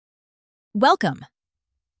Welcome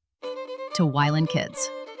to Whyland Kids,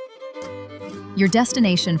 your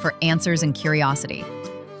destination for answers and curiosity.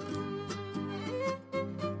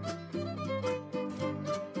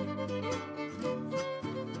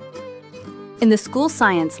 In the school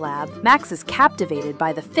science lab, Max is captivated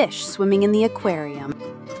by the fish swimming in the aquarium.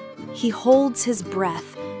 He holds his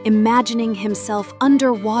breath, imagining himself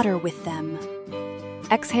underwater with them.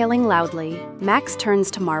 Exhaling loudly, Max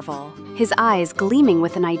turns to Marvel, his eyes gleaming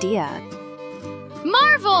with an idea.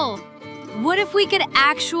 Marvel! What if we could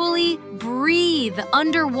actually breathe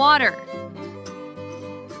underwater?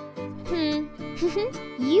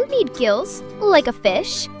 You need gills, like a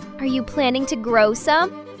fish. Are you planning to grow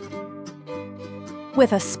some?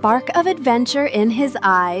 With a spark of adventure in his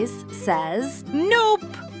eyes, says, Nope!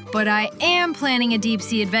 But I am planning a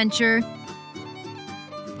deep-sea adventure.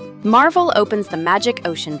 Marvel opens the magic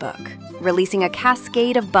ocean book, releasing a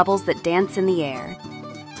cascade of bubbles that dance in the air.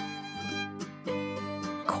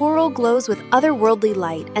 Coral glows with otherworldly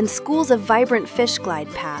light, and schools of vibrant fish glide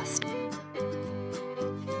past.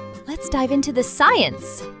 Let's dive into the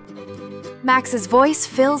science. Max's voice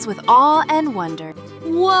fills with awe and wonder.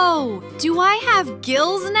 Whoa! Do I have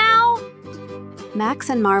gills now? Max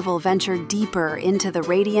and Marvel venture deeper into the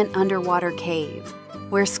radiant underwater cave,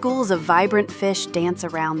 where schools of vibrant fish dance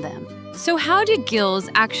around them. So how do gills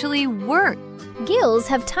actually work? Gills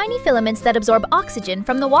have tiny filaments that absorb oxygen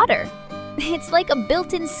from the water. It's like a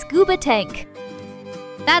built-in scuba tank.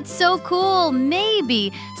 That's so cool!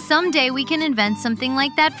 Maybe someday we can invent something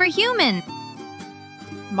like that for humans.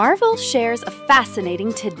 Marvel shares a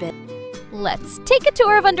fascinating tidbit. Let's take a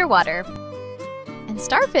tour of underwater. And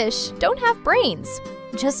starfish don't have brains,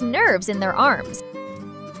 just nerves in their arms.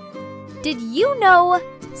 Did you know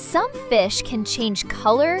some fish can change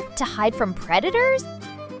color to hide from predators?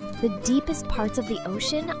 The deepest parts of the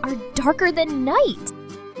ocean are darker than night.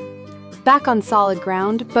 Back on solid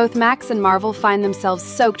ground, both Max and Marvel find themselves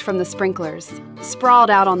soaked from the sprinklers,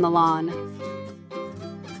 sprawled out on the lawn.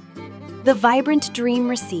 The vibrant dream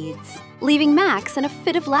recedes, leaving Max in a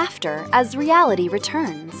fit of laughter as reality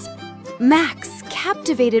returns. Max,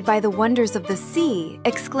 captivated by the wonders of the sea,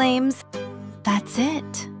 exclaims, That's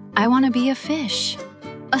it. I want to be a fish.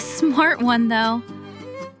 A smart one, though.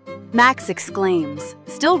 Max exclaims,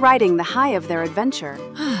 still riding the high of their adventure.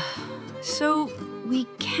 So, we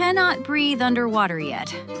cannot breathe underwater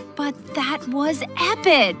yet. But that was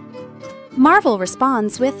epic! Marvel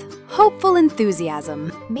responds with hopeful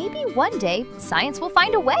enthusiasm. Maybe one day, science will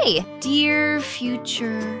find a way. Dear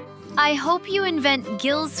future, I hope you invent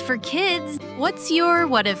gills for kids. What's your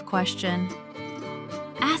what-if question?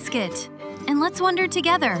 Ask it, and let's wonder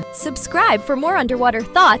together. Subscribe for more underwater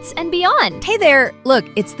thoughts and beyond. Hey there, look,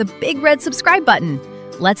 it's the big red subscribe button.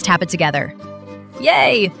 Let's tap it together.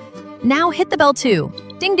 Yay! Now hit the bell too.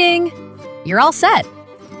 Ding ding! You're all set.